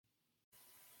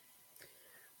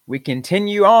We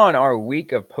continue on our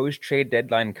week of post-trade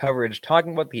deadline coverage,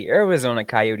 talking about the Arizona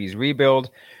Coyotes rebuild.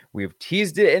 We've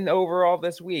teased it in overall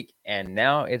this week, and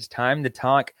now it's time to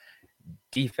talk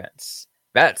defense.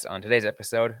 That's on today's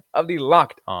episode of the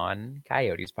Locked On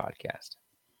Coyotes podcast.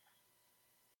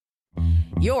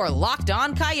 You're Locked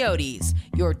On Coyotes,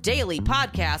 your daily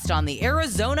podcast on the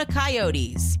Arizona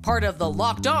Coyotes, part of the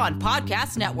Locked On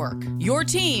Podcast Network, your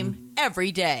team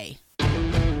every day.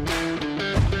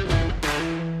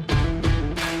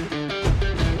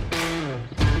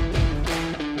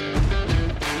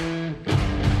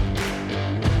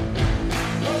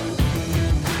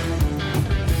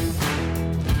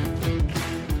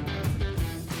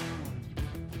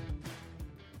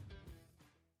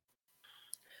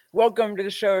 Welcome to the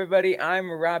show, everybody.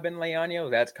 I'm Robin Leonio.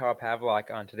 That's Carl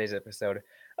Pavlock on today's episode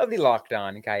of the Locked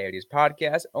On Coyotes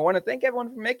podcast. I want to thank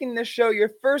everyone for making this show your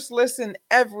first listen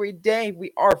every day.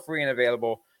 We are free and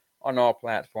available on all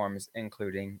platforms,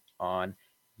 including on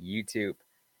YouTube.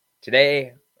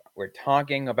 Today, we're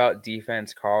talking about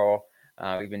defense, Carl.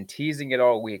 We've been teasing it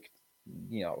all week,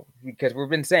 because we've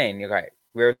been saying, okay,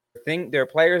 there are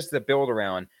players to build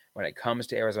around when it comes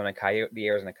to the Arizona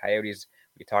Coyotes.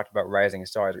 We talked about rising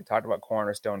stars. We talked about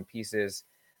cornerstone pieces.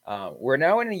 We're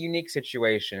now in a unique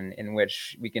situation in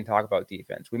which we can talk about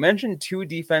defense. We mentioned two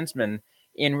defensemen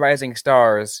in rising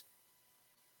stars,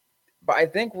 but I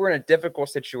think we're in a difficult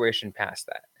situation past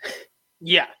that.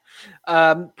 Yeah,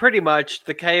 pretty much.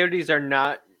 The Coyotes are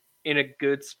not in a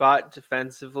good spot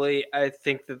defensively. I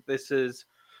think that this is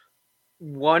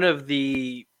one of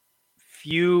the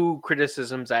few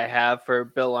criticisms I have for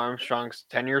Bill Armstrong's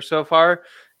tenure so far.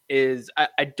 Is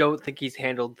I don't think he's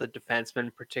handled the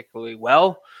defenseman particularly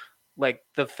well. Like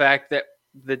the fact that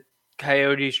the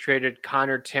Coyotes traded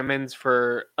Connor Timmins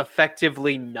for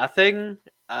effectively nothing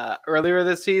earlier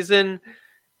this season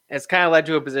has kind of led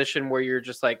to a position where you're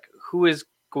just like, who is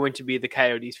going to be the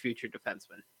Coyotes' future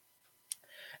defenseman?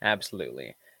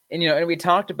 Absolutely. And we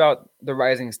talked about the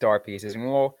rising star pieces, and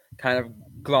we'll kind of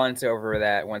glance over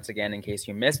that once again in case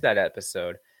you missed that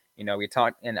episode. We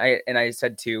talked, and I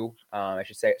said two. I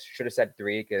should have said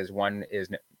three because one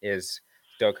is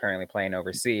still currently playing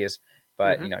overseas.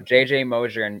 But JJ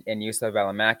Moser and Juuso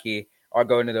Välimäki are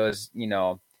going to those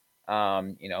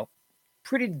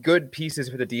pretty good pieces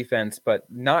for the defense, but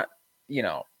not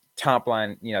top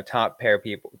line, top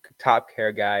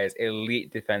pair guys,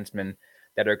 elite defensemen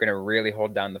that are going to really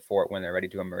hold down the fort when they're ready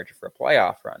to emerge for a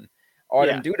playoff run.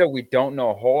 Artem Duda, we don't know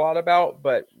a whole lot about,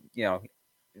 but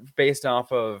based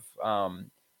off of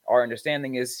our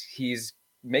understanding is he's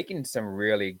making some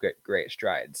really great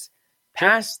strides.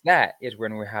 Past that is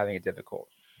when we're having a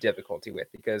difficulty with,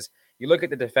 because you look at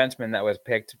the defenseman that was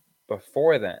picked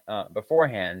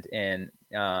beforehand in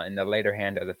the later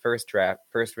hand of the first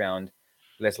round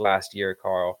this last year,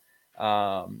 Carl.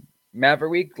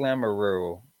 Maverick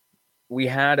Lamoureux. We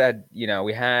had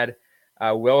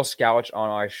Will Scouch on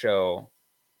our show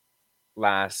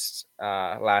last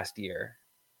year.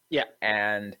 Yeah.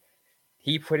 And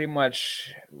he pretty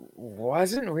much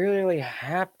wasn't really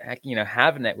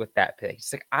having it with that pick.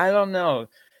 He's like, I don't know,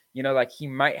 he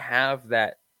might have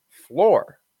that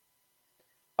floor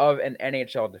of an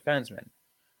NHL defenseman,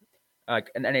 like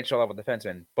an NHL level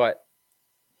defenseman, but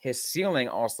his ceiling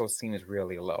also seems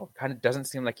really low. Kind of doesn't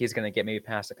seem like he's going to get maybe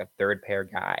past like a third pair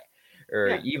guy,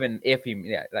 or even if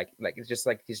it's just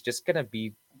like he's just going to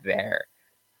be there.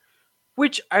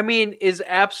 Which, I mean, is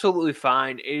absolutely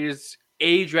fine. It is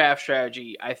a draft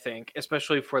strategy, I think,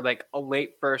 especially for like a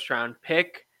late first round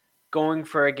pick going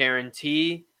for a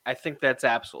guarantee. I think that's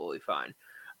absolutely fine.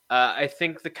 I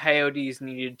think the Coyotes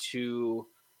needed to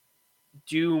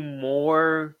do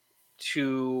more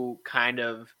to kind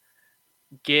of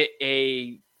get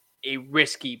a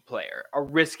risky player, a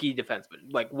risky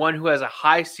defenseman, like one who has a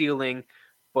high ceiling,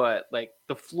 but like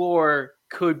the floor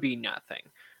could be nothing.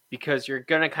 Because you're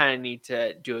going to kind of need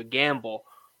to do a gamble.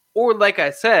 Or, like I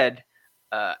said,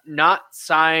 not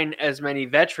sign as many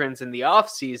veterans in the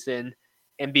offseason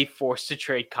and be forced to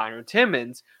trade Connor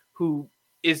Timmins, who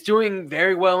is doing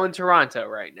very well in Toronto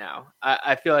right now.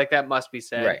 I feel like that must be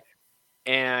said. Right.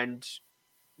 And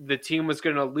the team was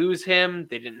going to lose him.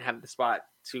 They didn't have the spot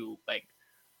to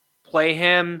play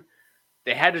him.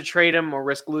 They had to trade him or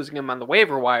risk losing him on the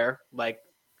waiver wire, like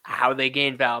how they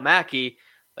gained Välimäki.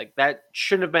 Like, that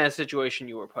shouldn't have been a situation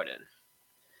you were put in.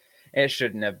 It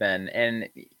shouldn't have been. And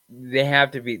they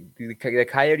have to be, the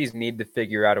Coyotes need to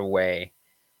figure out a way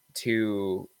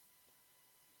to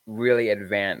really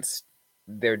advance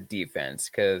their defense.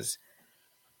 Because,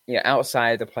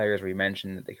 outside the players we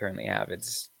mentioned that they currently have,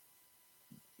 it's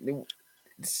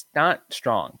not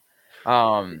strong.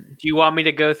 Do you want me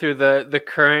to go through the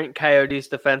current Coyotes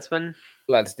defensemen?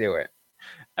 Let's do it.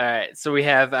 All right. So we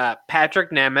have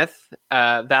Patrick Nemeth,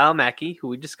 Valimaki, who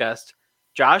we discussed,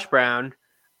 Josh Brown,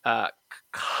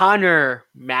 Connor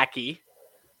Mackey,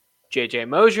 JJ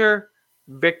Mosier,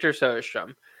 Victor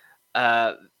Soderstrom.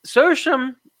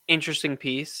 Soderstrom, interesting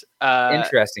piece.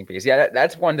 Interesting piece. Yeah,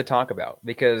 that's one to talk about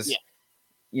because,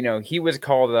 he was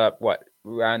called up,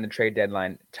 around the trade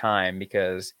deadline time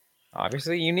because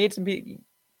obviously you need some people.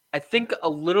 I think a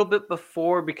little bit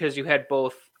before because you had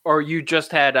both, or you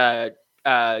just had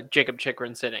Jacob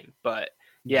Chikrin sitting, but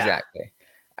yeah. Exactly.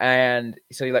 And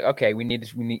so you're like, okay, we need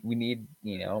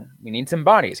some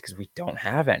bodies because we don't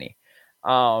have any.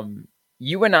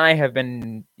 You and I have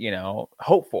been,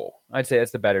 hopeful. I'd say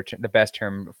that's the best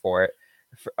term for it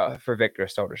for Victor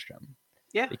Soderstrom.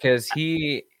 Yeah, because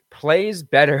he plays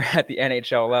better at the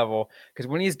NHL level. Because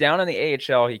when he's down in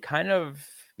the AHL, he kind of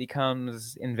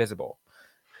becomes invisible.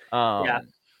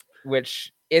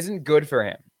 Which isn't good for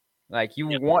him. Like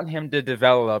you want him to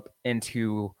develop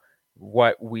into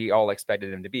what we all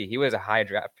expected him to be. He was a high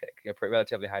draft pick, a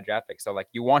relatively high draft pick. So like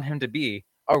you want him to be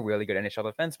a really good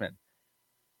NHL defenseman.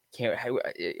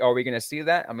 Are we going to see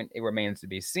that? I mean, it remains to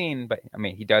be seen, but I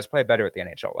mean, he does play better at the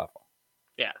NHL level.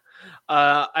 Yeah.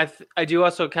 I do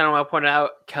also kind of want to point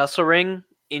out Kesselring,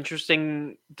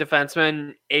 interesting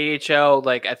defenseman, AHL,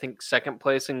 like I think second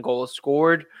place in goals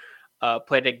scored.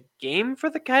 Played a game for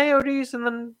the Coyotes and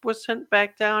then was sent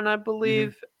back down, I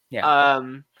believe. Mm-hmm.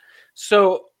 Yeah.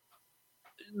 So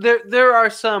there are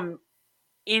some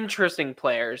interesting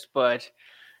players, but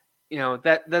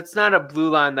that's not a blue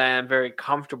line that I'm very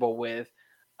comfortable with.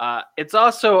 It's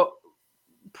also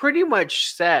pretty much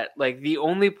set. Like the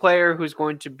only player who's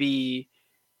going to be,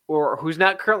 or who's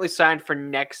not currently signed for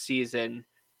next season,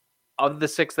 of the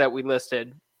 6 that we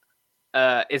listed,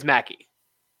 is Mackey.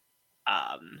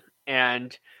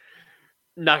 And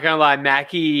not gonna lie,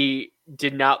 Mackey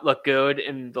did not look good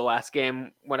in the last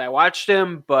game when I watched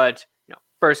him, but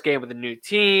first game with a new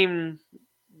team,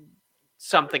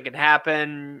 something can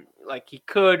happen. Like he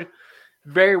could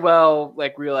very well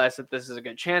realize that this is a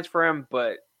good chance for him,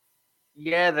 but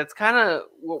yeah, that's kind of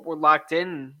what we're locked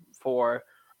in for,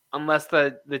 unless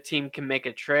the team can make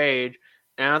a trade.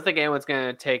 And I don't think anyone's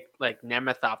gonna take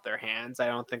Nemeth off their hands. I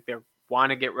don't think they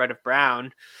want to get rid of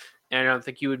Brown. And I don't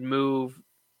think you would move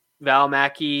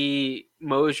Valimaki,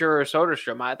 Mosier, or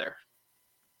Soderstrom either.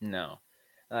 No.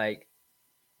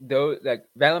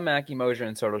 Valimaki, Mosier,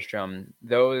 and Soderstrom,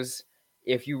 those,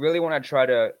 if you really want to try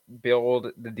to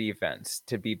build the defense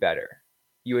to be better,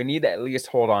 you would need to at least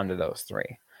hold on to those 3.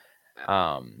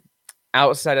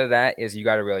 Outside of that is you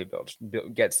got to really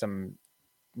get some,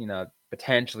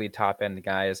 potentially top end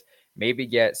guys, maybe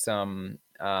get some,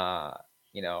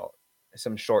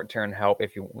 some short-term help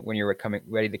when you're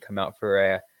ready to come out for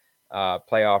a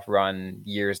playoff run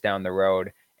years down the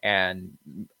road, and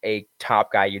a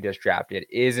top guy you just drafted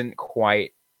isn't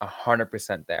quite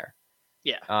 100% there.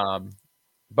 Yeah.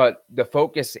 But the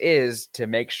focus is to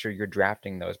make sure you're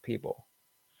drafting those people.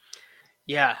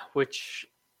 Yeah, which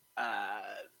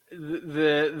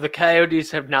the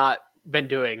Coyotes have not been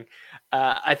doing.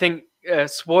 I think,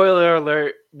 spoiler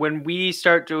alert, when we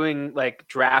start doing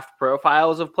draft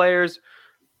profiles of players,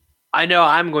 I know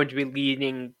I'm going to be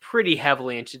leaning pretty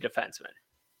heavily into defensemen.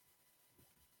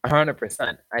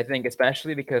 100%. I think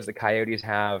especially because the Coyotes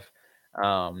have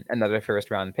another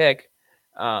first-round pick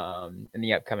in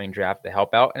the upcoming draft to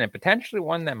help out, and potentially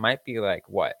one that might be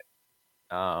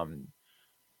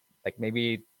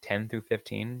maybe 10 through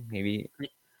 15, maybe.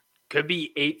 Could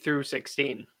be 8 through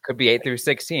 16. Could be 8 through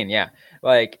 16, yeah.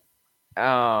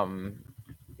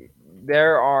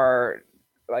 There are,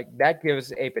 that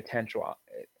gives a potential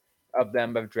of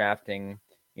them of drafting,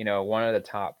 one of the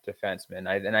top defensemen.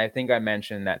 I think I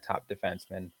mentioned that top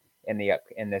defenseman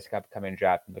in this upcoming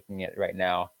draft I'm looking at right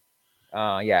now.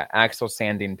 Axel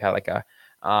Sandin Pellikka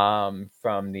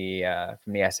from the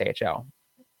SHL.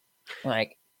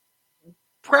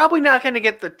 Probably not going to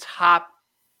get the top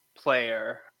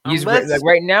player. He's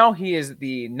right now he is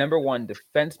the number 1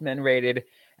 defenseman rated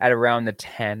at around the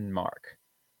 10 mark.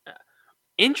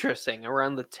 Interesting,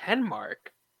 around the 10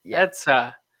 mark. Yeah. That's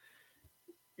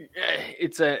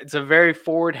it's a very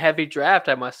forward heavy draft,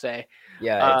 I must say.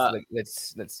 Yeah,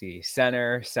 let's see.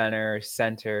 Center /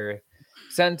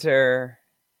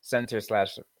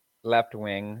 left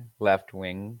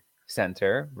wing,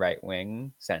 center, right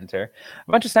wing, center.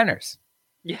 A bunch of centers.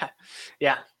 Yeah.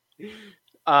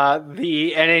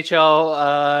 The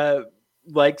NHL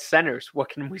likes centers. What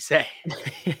can we say?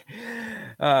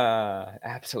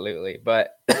 Absolutely.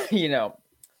 But,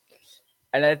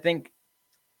 and I think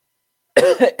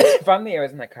if I'm the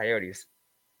Arizona Coyotes,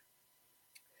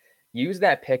 use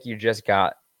that pick you just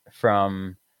got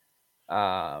from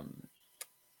Ottawa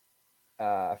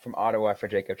for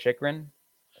Jacob Chychrun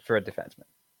for a defenseman.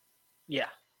 Yeah.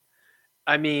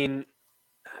 I mean,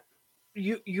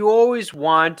 you always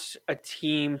want a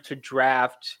team to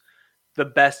draft the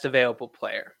best available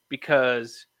player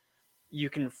because you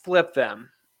can flip them.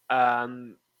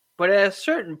 But at a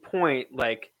certain point,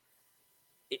 like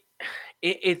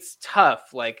it's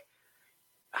tough. Like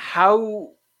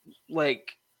how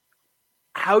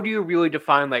do you really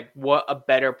define like what a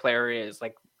better player is?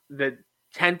 Like the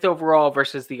 10th overall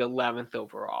versus the 11th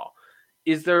overall.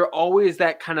 Is there always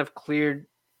that kind of clear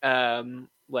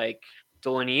like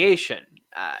delineation?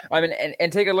 I mean,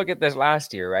 and take a look at this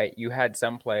last year, right? You had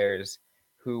some players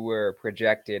who were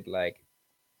projected like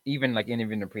even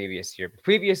the previous year.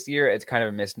 Previous year, it's kind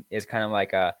of is kind of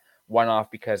like a one-off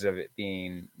because of it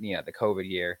being the COVID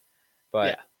year.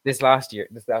 But this last year,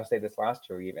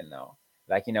 even though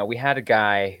we had a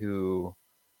guy who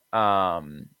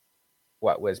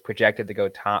was projected to go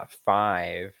top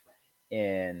 5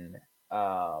 in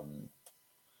I'm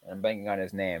blanking on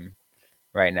his name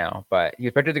right now, but he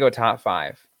was projected to go top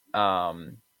 5.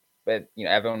 But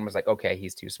everyone was like, okay,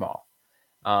 he's too small.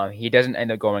 He doesn't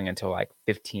end up going until like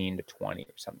 15 to 20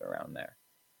 or something around there.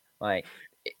 Like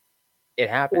it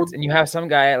happens. And you have some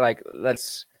guy like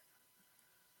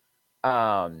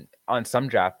on some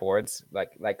draft boards,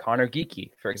 like Connor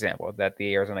Geekie, for example, that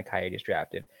the Arizona Coyotes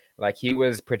drafted. Like he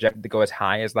was projected to go as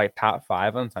high as like top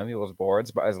 5 on some people's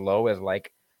boards, but as low as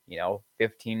like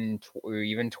 15 or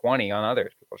even 20 on other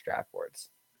people's draft boards.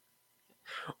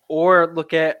 Or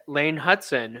look at Lane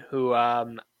Hudson, who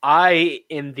I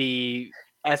in the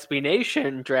SB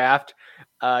Nation draft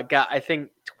got I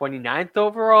think 29th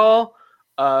overall,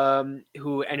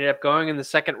 who ended up going in the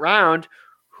second round,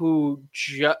 who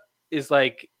is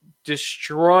like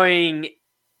destroying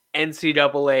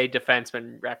NCAA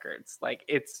defenseman records. Like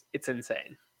it's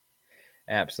insane.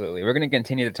 Absolutely. We're going to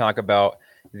continue to talk about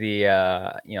the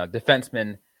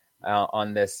defensemen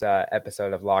on this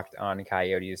episode of Locked On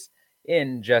Coyotes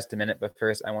in just a minute. But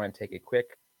first, I want to take a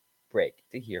quick break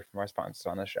to hear from our sponsors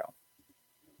on the show.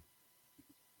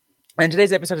 And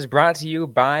today's episode is brought to you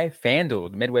by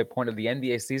FanDuel. The midway point of the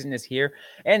NBA season is here,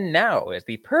 and now is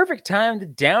the perfect time to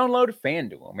download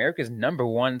FanDuel, America's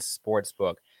 #1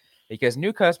 sportsbook, because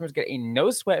new customers get a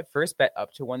no-sweat first bet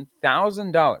up to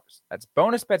 $1,000. That's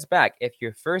bonus bets back if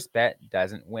your first bet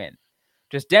doesn't win.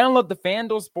 Just download the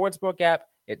FanDuel Sportsbook app.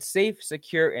 It's safe,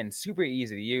 secure, and super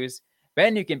easy to use.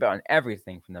 Then you can bet on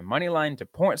everything from the money line to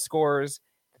point scorers,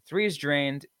 the threes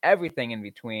drained, everything in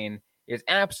between. Is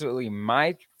absolutely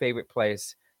my favorite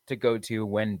place to go to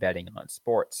when betting on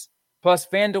sports. Plus,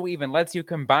 FanDuel even lets you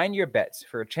combine your bets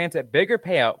for a chance at bigger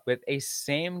payout with a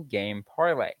same-game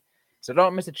parlay. So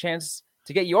don't miss a chance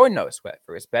to get your no-sweat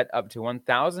first bet up to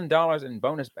 $1,000 in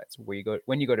bonus bets when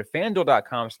you go to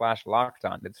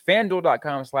FanDuel.com/lockedon. That's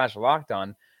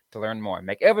FanDuel.com/lockedon to learn more.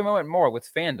 Make every moment more with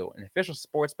FanDuel, an official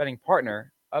sports betting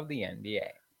partner of the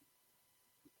NBA.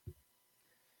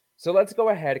 So let's go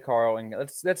ahead, Carl, and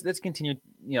let's continue,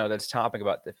 this topic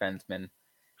about defensemen,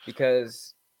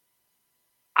 because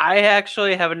I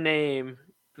actually have a name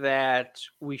that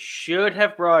we should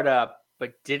have brought up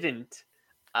but didn't.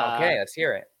 Okay, let's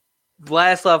hear it.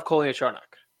 Vladislav Kolyachonok.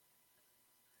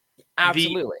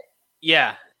 Absolutely.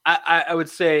 I would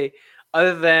say,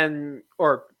 other than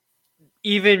or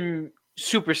even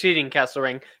superseding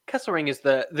Kesselring. Kesselring is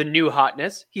the new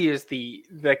hotness. He is the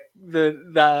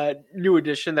new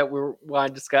addition that we want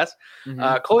to discuss.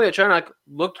 Kolyachonok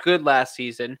looked good last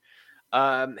season.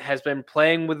 Has been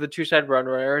playing with the two-side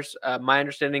runners. My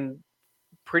understanding,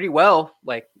 pretty well.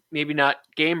 Like maybe not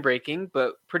game-breaking,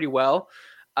 but pretty well.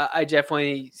 I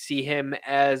definitely see him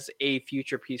as a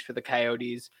future piece for the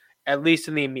Coyotes, at least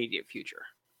in the immediate future.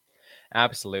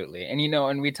 Absolutely. And,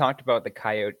 and we talked about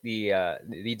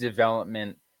the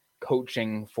development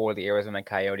coaching for the Arizona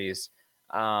Coyotes.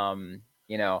 I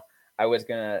was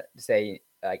going to say,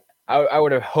 like, I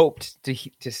would have hoped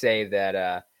to say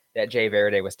that Jay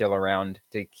Verde was still around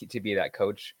to be that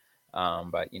coach.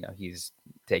 But, he's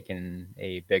taken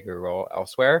a bigger role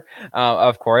elsewhere.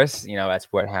 Of course, that's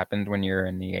what happens when you're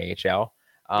in the AHL.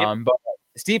 But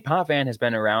Steve Potvin has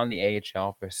been around the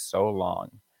AHL for so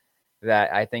long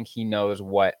that I think he knows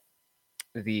what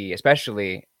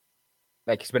especially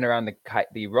like he's been around the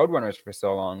Roadrunners for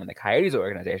so long and the Coyotes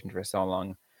organization for so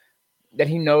long that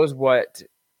he knows what,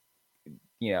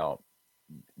 Bill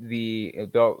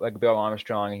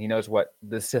Armstrong, and he knows what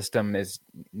the system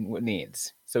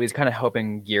needs. So he's kind of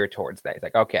hoping gear towards that. He's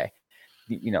like, okay,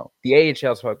 the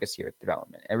AHL's focus here is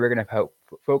development, and we're going to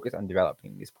focus on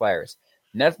developing these players.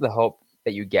 And that's the hope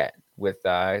that you get with,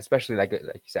 especially like you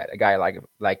said, a guy like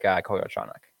Kovalchuk.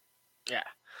 Yeah,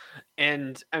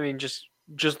 and I mean, just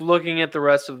looking at the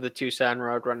rest of the Tucson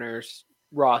Roadrunners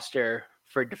roster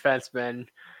for defensemen,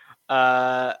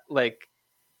 like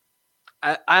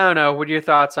I don't know. What are your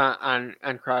thoughts on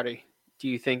Crowdy? Do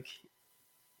you think?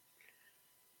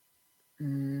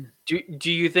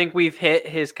 Do you think we've hit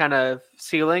his kind of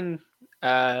ceiling?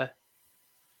 AHL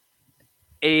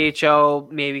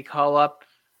maybe call up.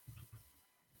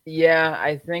 Yeah,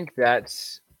 I think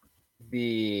that's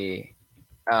the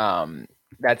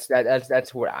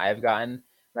that's what I've gotten.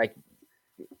 Like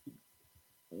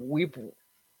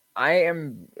I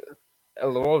am a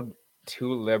little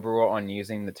too liberal on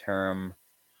using the term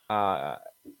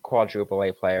quadruple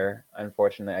A player.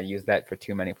 Unfortunately, I use that for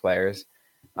too many players.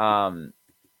 But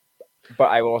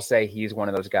I will say he's one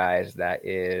of those guys that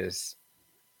is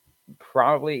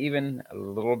probably even a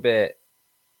little bit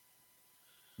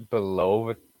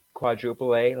below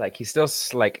quadruple A. Like he's still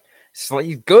he's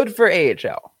good for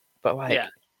AHL, but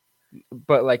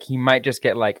like he might just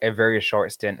get like a very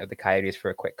short stint of the Coyotes for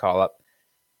a quick call up.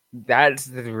 That's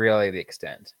really the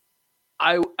extent.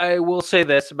 I will say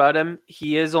this about him: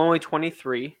 he is only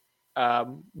 23,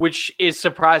 which is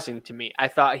surprising to me. I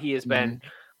thought he has been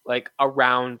like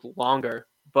around longer,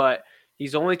 but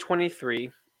he's only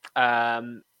 23.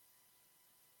 Defensemen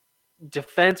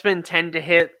tend to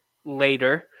hit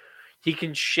later. He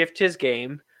can shift his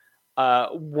game.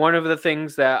 One of the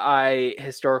things that I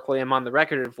historically am on the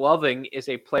record of loving is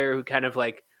a player who kind of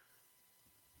like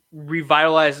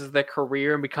revitalizes their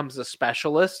career and becomes a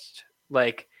specialist.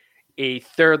 Like a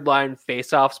third line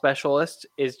face-off specialist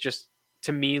is just,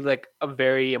 to me, like a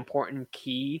very important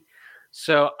key.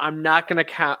 So I'm not going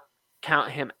to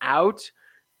count him out,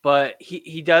 but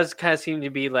he does kind of seem to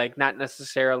be like not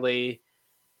necessarily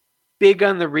big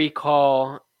on the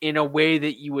recall in a way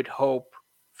that you would hope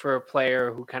for a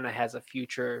player who kind of has a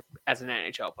future as an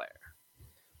NHL player.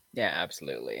 Yeah,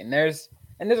 absolutely. And there's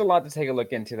a lot to take a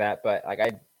look into that, but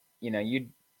like you'd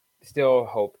still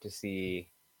hope to see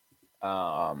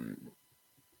more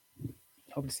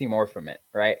from it,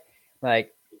 right?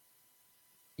 Like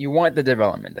you want the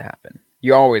development to happen.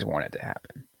 You always want it to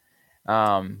happen.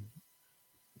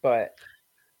 But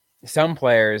some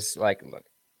players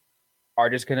are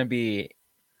just going to be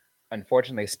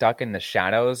unfortunately stuck in the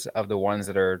shadows of the ones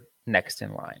that are next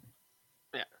in line.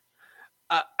 Yeah.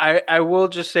 I will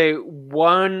just say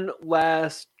one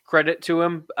last credit to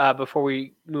him before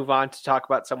we move on to talk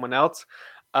about someone else.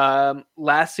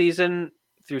 Last season,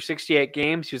 through 68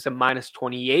 games, he was a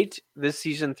 -28. This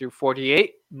season, through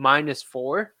 48,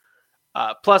 -4.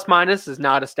 Plus minus is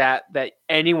not a stat that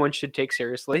anyone should take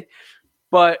seriously,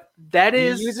 but that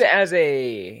is, you use it as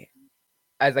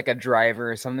like a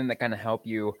driver, something that kind of help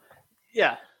you.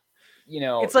 Yeah,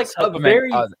 it's like a very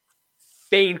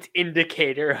faint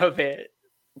indicator of it,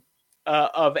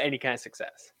 of any kind of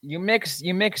success. You mix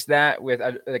that with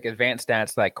like advanced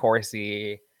stats like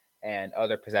Corsi and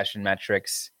other possession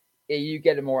metrics, you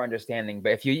get a more understanding.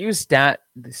 But if you use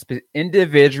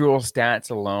individual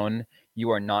stats alone,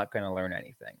 you are not going to learn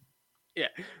anything. Yeah.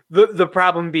 The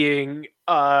problem being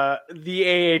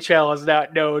the AHL is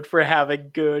not known for having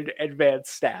good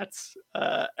advanced stats,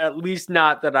 at least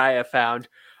not that I have found.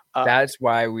 That's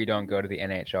why we don't go to the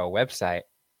NHL website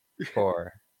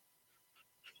for.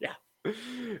 Yeah.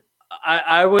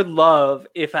 I would love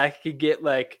if I could get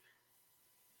like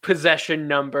possession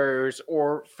numbers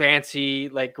or fancy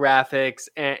like graphics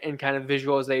and kind of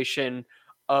visualization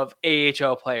of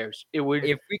AHL players. It would,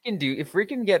 if we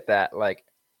can get that, like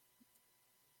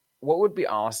what would be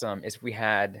awesome is if we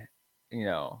had,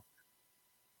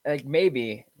 like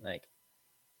maybe like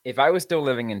if I was still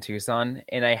living in Tucson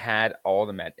and I had all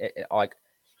the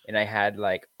and I had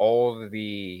like all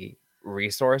the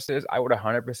resources, I would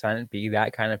 100% be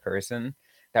that kind of person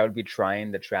that would be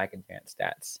trying to track advanced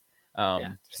stats.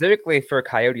 Specifically for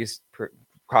Coyotes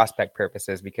prospect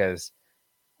purposes, because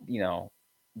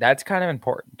that's kind of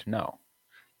important to know.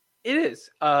 It is.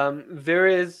 There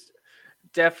is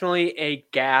definitely a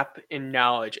gap in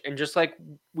knowledge, and just like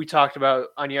we talked about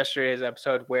on yesterday's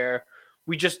episode, where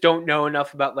we just don't know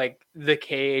enough about like the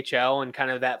KHL and kind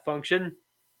of that function.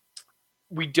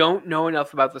 We don't know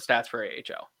enough about the stats for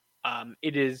AHL.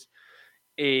 It is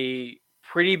a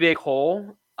pretty big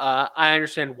hole. I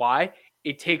understand why.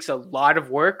 It takes a lot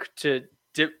of work to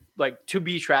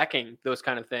be tracking those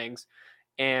kind of things.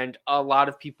 And a lot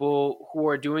of people who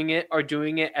are doing it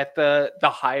at the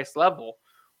highest level,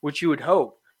 which you would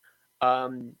hope.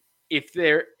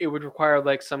 It would require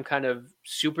like some kind of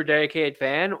super dedicated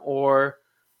fan or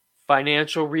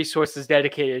financial resources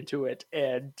dedicated to it,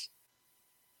 and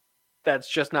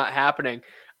that's just not happening.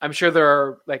 I'm sure there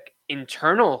are like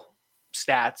internal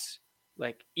stats,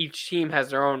 like each team has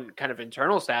their own kind of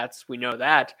internal stats. We know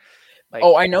that. Like,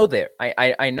 I know that.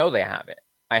 I know they have it.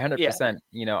 I 100%. Yeah.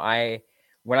 You know,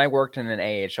 when I worked in an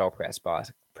AHL press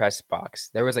box,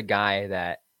 there was a guy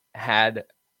that had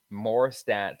more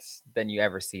stats than you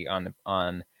ever see on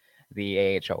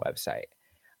the AHL website.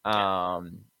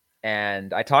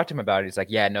 And I talked to him about it. He's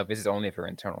like, "Yeah, no, this is only for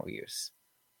internal use."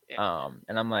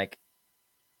 And I'm like,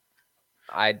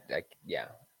 I figured.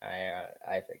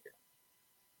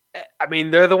 I mean,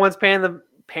 they're the ones paying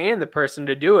the person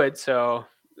to do it, so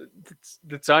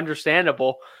it's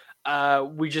understandable.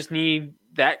 We just need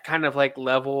that kind of like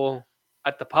level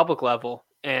at the public level,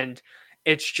 and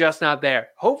it's just not there.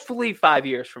 Hopefully 5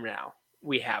 years from now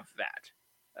we have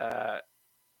that.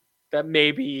 That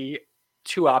may be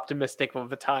too optimistic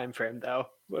of a time frame, though.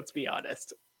 Let's be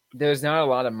honest. There's not a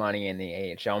lot of money in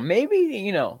the AHL. Maybe,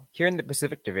 you know, here in the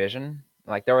Pacific Division,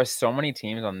 like there are so many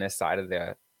teams on this side of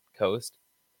the coast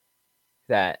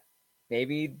that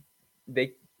maybe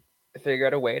they figure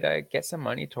out a way to get some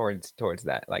money towards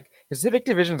that. Like Pacific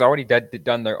Division's already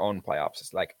done their own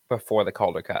playoffs, like before the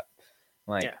Calder Cup.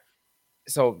 Like,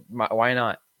 so why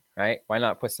not? Right? Why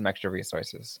not put some extra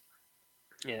resources?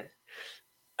 Yeah.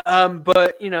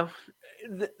 But you know,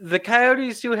 the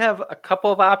Coyotes do have a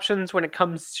couple of options when it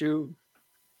comes to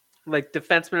like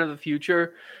defensemen of the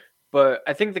future. But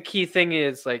I think the key thing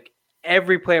is like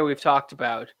every player we've talked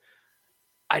about,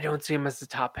 I don't see him as the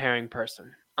top pairing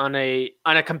person on a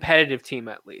competitive team,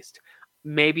 at least.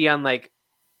 Maybe on like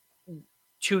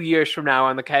 2 years from now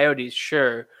on the Coyotes,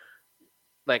 sure.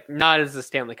 Like not as the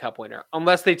Stanley Cup winner,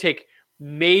 unless they take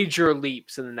major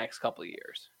leaps in the next couple of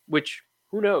years, which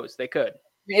who knows, they could.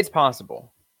 It's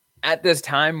possible. At this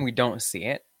time, we don't see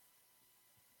it,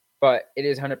 but it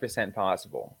is 100%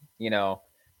 possible. You know,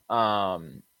 I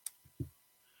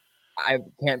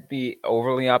can't be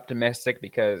overly optimistic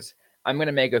because I'm going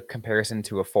to make a comparison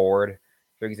to a forward,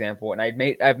 for example, and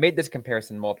I've made this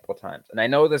comparison multiple times, and I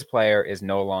know this player is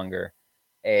no longer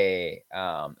a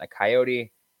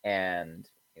Coyote, and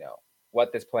you know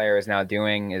what this player is now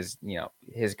doing is, you know,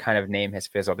 his kind of name has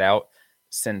fizzled out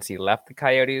since he left the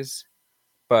Coyotes,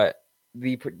 but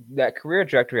that career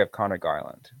trajectory of Connor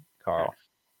Garland, Carl,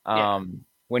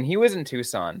 when he was in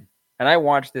Tucson, and I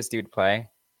watched this dude play,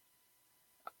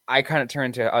 I kind of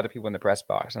turned to other people in the press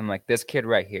box. I'm like, this kid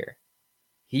right here,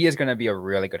 he is going to be a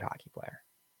really good hockey player.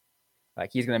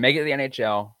 Like he's going to make it to the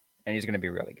NHL, and he's going to be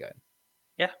really good.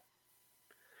 Yeah.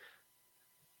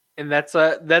 And that's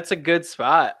a good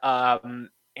spot.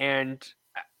 And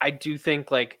I do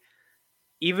think like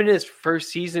even his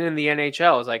first season in the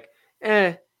NHL was like,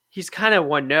 he's kind of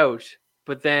one note.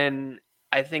 But then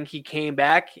I think he came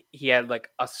back. He had like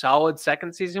a solid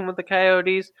second season with the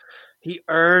Coyotes. He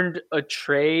earned a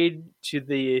trade to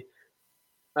the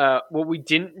what we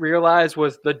didn't realize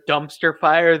was the dumpster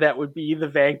fire that would be the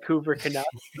Vancouver Canucks.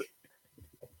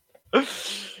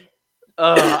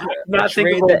 Not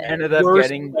trade that ended up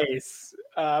getting place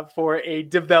for a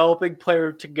developing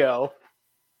player to go.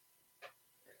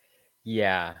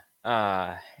 Yeah,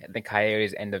 the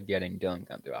Coyotes end up getting Dylan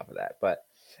Guenther off of that,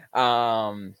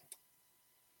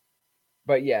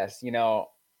 but yes, you know,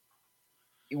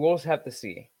 we'll have to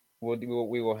see.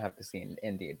 We will have to see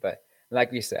indeed. But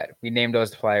like we said, we named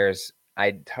those players.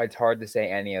 It's hard to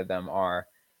say any of them are,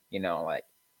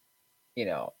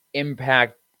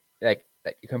 impact, like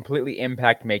completely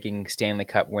impact making Stanley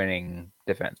Cup winning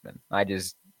defensemen.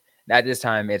 At this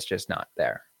time, it's just not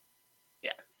there.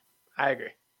 Yeah, I agree.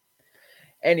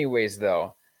 Anyways,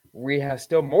 though, we have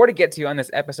still more to get to on this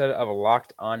episode of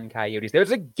Locked On Coyotes. There's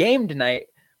a game tonight.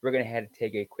 We're going to head to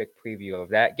take a quick preview of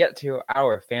that. Get to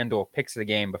our FanDuel picks of the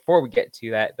game. Before we get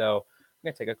to that, though, I'm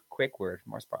going to take a quick word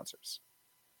from our sponsors.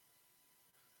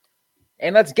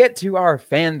 And let's get to our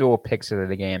FanDuel picks of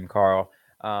the game, Carl.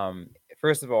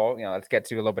 First of all, let's get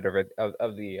to a little bit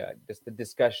of the just the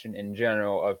discussion in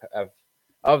general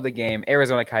of the game.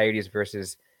 Arizona Coyotes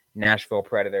versus Nashville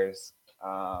Predators.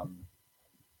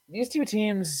 These two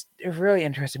teams are really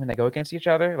interesting when they go against each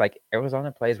other. Like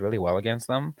Arizona plays really well against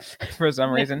them for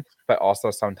some reason, but also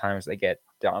sometimes they get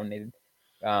dominated.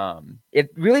 It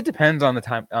really depends on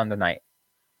the night,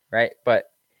 right? But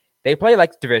they play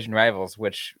like division rivals,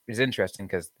 which is interesting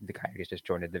because the Coyotes just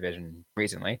joined a division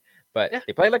recently. But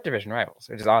They play like division rivals,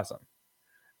 which is awesome.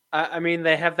 I mean,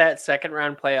 they have that second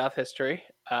round playoff history.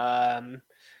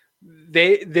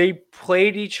 They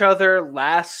played each other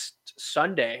last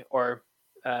Sunday or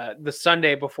the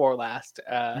Sunday before last,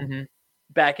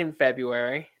 back in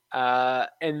February.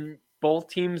 And both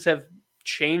teams have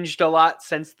changed a lot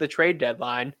since the trade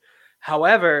deadline.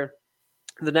 However,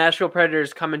 the Nashville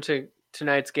Predators come into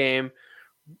tonight's game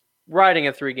riding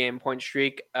a 3-game point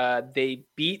streak. They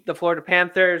beat the Florida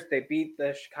Panthers. They beat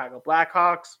the Chicago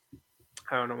Blackhawks.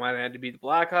 I don't know why they had to beat the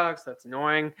Blackhawks. That's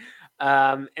annoying.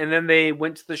 And then they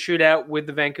went to the shootout with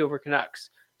the Vancouver Canucks.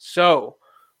 So,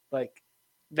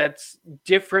 that's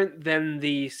different than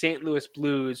the St. Louis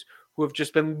Blues, who have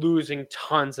just been losing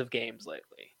tons of games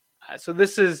lately. So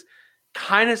this is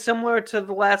kind of similar to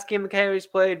the last game the Coyotes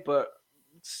played, but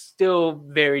still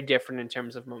very different in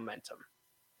terms of momentum.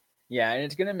 Yeah, and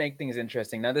it's going to make things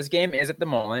interesting. Now, this game is at the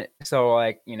moment, so,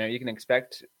 you can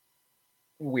expect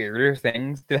weirder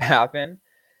things to happen,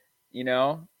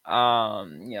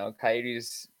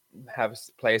 Coyotes have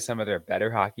played some of their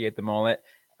better hockey at the moment.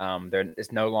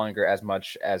 It's no longer as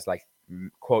much as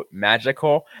quote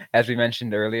magical as we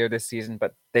mentioned earlier this season,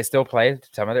 but they still play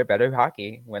some of their better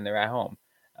hockey when they're at home.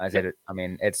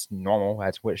 It's normal.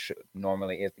 That's what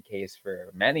normally is the case for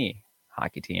many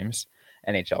hockey teams,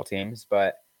 NHL teams,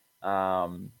 but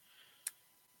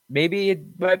maybe it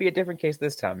might be a different case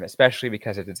this time, especially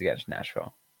because it's against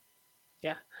Nashville.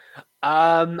 Yeah.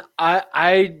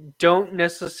 I don't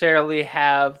necessarily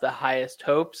have the highest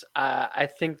hopes. I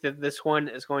think that this one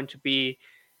is going to be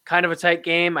kind of a tight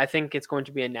game. I think it's going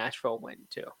to be a Nashville win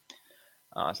too.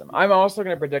 Awesome. I'm also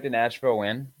going to predict a Nashville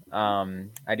win.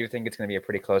 I do think it's going to be a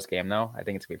pretty close game, though. I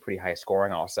think it's going to be pretty high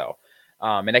scoring also.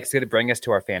 And that's going to bring us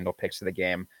to our FanDuel picks of the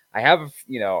game. I have,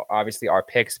 obviously our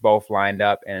picks both lined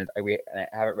up, and I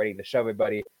have it ready to show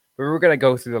everybody. But we're going to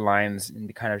go through the lines and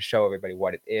to kind of show everybody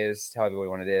what it is, tell everybody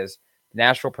what it is. The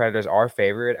Nashville Predators are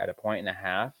favored at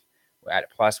 1.5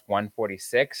 at plus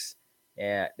 146.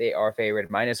 And they are favored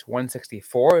minus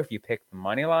 164 if you pick the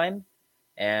money line.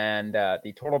 And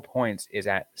the total points is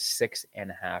at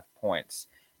 6.5 points.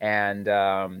 And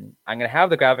I'm going to have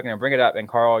the graphic, and I'll bring it up. And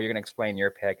Carl, you're going to explain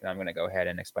your pick, and I'm going to go ahead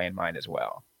and explain mine as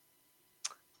well.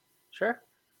 Sure.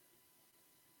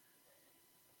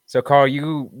 So, Carl,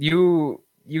 you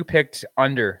picked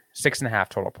under 6.5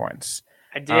 total points.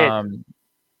 I did.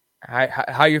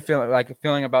 How you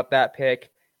feeling about that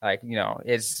pick?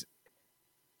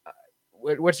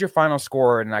 What's your final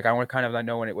score? And I want to kind of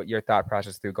know what your thought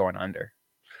process through going under.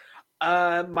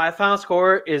 My final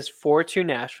score is 4-2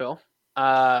 Nashville.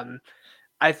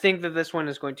 I think that this one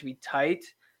is going to be tight.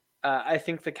 I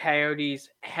think the Coyotes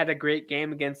had a great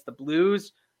game against the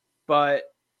Blues, but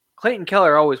Clayton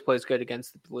Keller always plays good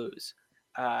against the Blues.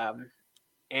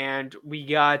 And we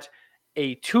got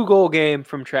a 2-goal game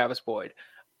from Travis Boyd.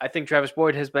 I think Travis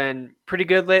Boyd has been pretty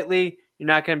good lately. You're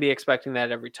not going to be expecting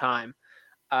that every time.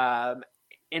 And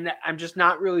I'm just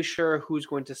not really sure who's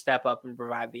going to step up and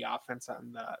provide the offense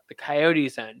on the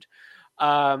Coyotes end.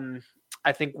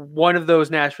 I think one of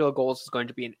those Nashville goals is going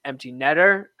to be an empty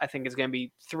netter. I think it's going to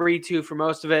be 3-2 for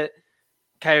most of it.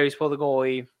 Coyotes pull the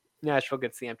goalie. Nashville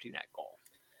gets the empty net goal.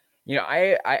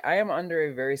 I am under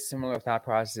a very similar thought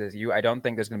process as you. I don't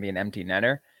think there's going to be an empty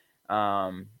netter.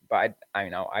 But I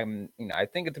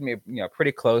think it's going to be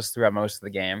pretty close throughout most of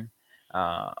the game.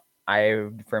 I'm a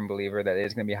firm believer that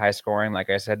it's going to be high scoring.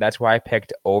 Like I said, that's why I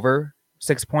picked over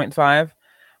 6.5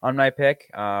 on my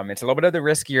pick. It's a little bit of the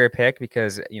riskier pick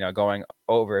because, going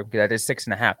over, because that is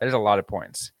 6.5. That is a lot of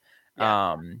points.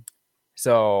 Yeah.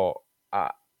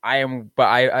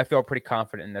 I feel pretty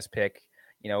confident in this pick.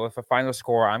 With a final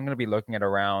score, I'm going to be looking at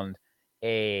around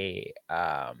a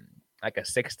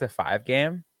 6-5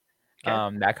 game.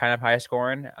 Okay. That kind of high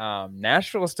scoring.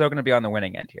 Nashville is still going to be on the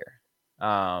winning end here.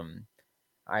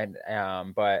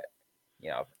 But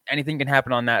anything can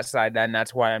happen on that side. Then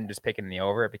that's why I'm just picking the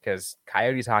over, because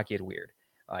Coyotes hockey is weird.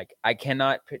 I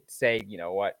cannot say,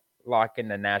 lock in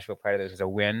the Nashville Predators as a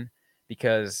win,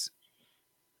 because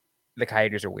the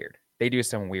Coyotes are weird. They do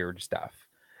some weird stuff.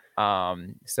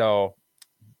 So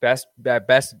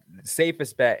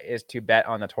safest bet is to bet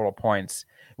on the total points,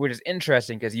 which is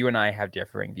interesting because you and I have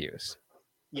differing views.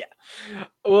 Yeah.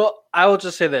 Well, I will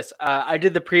just say this. I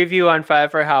did the preview on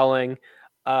Five for Howling.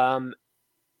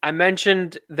 I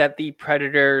mentioned that the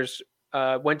Predators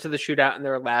went to the shootout in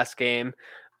their last game.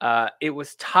 It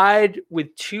was tied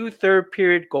with 2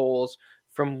 third-period goals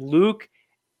from Luke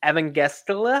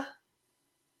Evangestila,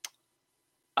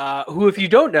 who, if you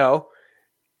don't know,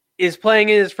 is playing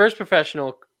in his first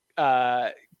professional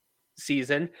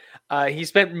season. He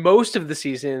spent most of the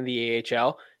season in the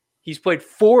AHL. He's played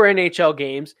 4 NHL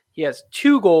games. He has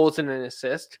 2 goals and an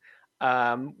assist.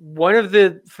 One of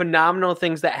the phenomenal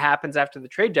things that happens after the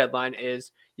trade deadline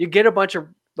is you get a bunch of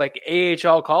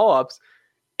AHL call-ups,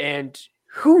 and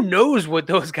who knows what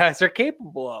those guys are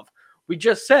capable of. We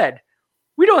just said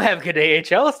we don't have good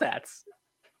AHL stats.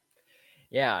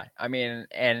 Yeah, I mean,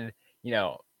 and you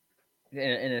know,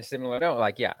 in a similar note,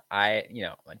 like, yeah,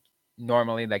 like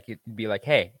normally, like it'd be like,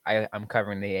 hey, I'm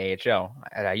covering the AHL.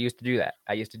 I used to do that.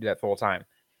 I used to do that full time.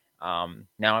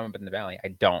 Now I'm up in the Valley. I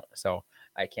don't, so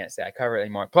I can't say I cover it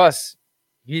anymore. Plus,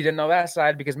 you didn't know that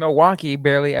side because Milwaukee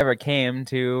barely ever came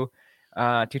to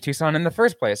Tucson in the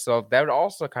first place. So that would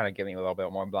also kind of give me a little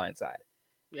bit more blindside.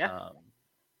 Yeah.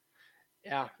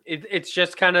 Yeah. It's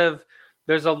just kind of,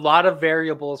 there's a lot of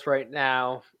variables right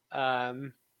now.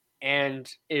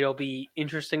 And it'll be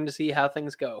interesting to see how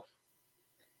things go.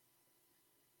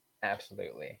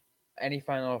 Absolutely. Any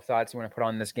final thoughts you want to put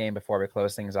on this game before we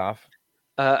close things off?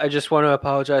 I just want to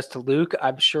apologize to Luke.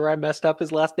 I'm sure I messed up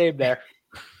his last name there.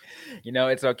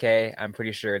 It's okay. I'm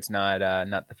pretty sure it's not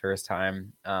the first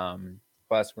time.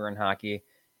 Plus, we're in hockey.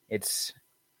 It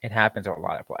happens to a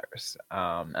lot of players.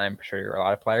 I'm sure a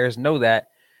lot of players know that.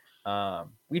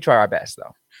 We try our best,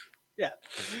 though. Yeah.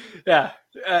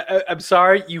 I'm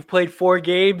sorry. You've played 4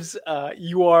 games.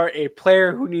 You are a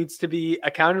player who needs to be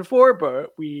accounted for,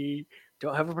 but we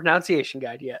don't have a pronunciation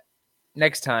guide yet.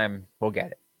 Next time, we'll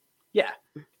get it. Yeah.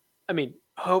 I mean,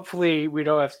 hopefully we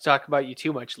don't have to talk about you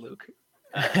too much, Luke.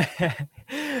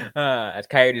 As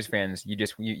Coyotes fans,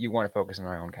 you want to focus on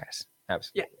our own guys.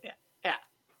 Absolutely. Yeah.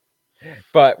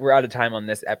 But we're out of time on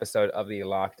this episode of the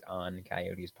Locked On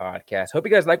Coyotes podcast. Hope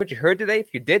you guys like what you heard today.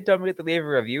 If you did, don't forget to leave a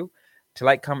review, to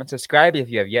like, comment, subscribe if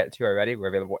you have yet to already. We're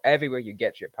available everywhere you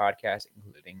get your podcast,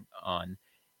 including on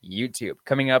YouTube.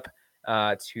 Coming up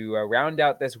to round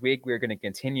out this week, we're going to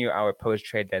continue our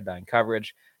post-trade deadline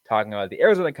coverage, talking about the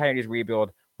Arizona Coyotes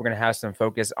rebuild. We're going to have some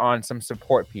focus on some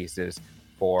support pieces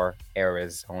for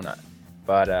Arizona.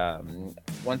 But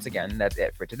once again, that's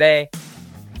it for today.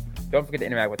 Don't forget to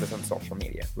interact with us on social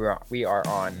media. We are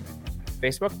on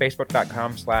Facebook,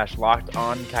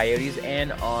 facebook.com/LockedOnCoyotes,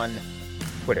 and on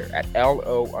Twitter at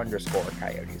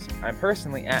LO_Coyotes. I'm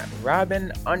personally at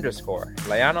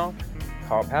Robin_Leano.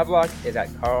 Carl Pavlock is at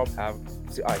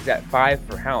he's at 5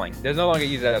 for Howling. There's no longer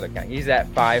use that other account. He's at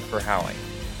 5 for Howling.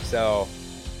 So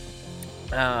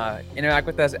interact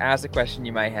with us, ask a question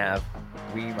you might have.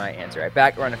 We might answer it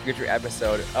back or on a future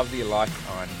episode of the Locked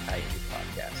On Coyotes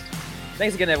podcast.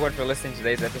 Thanks again, everyone, for listening to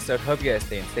today's episode. Hope you guys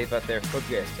staying safe out there. Hope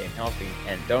you guys staying healthy.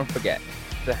 And don't forget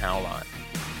to howl on.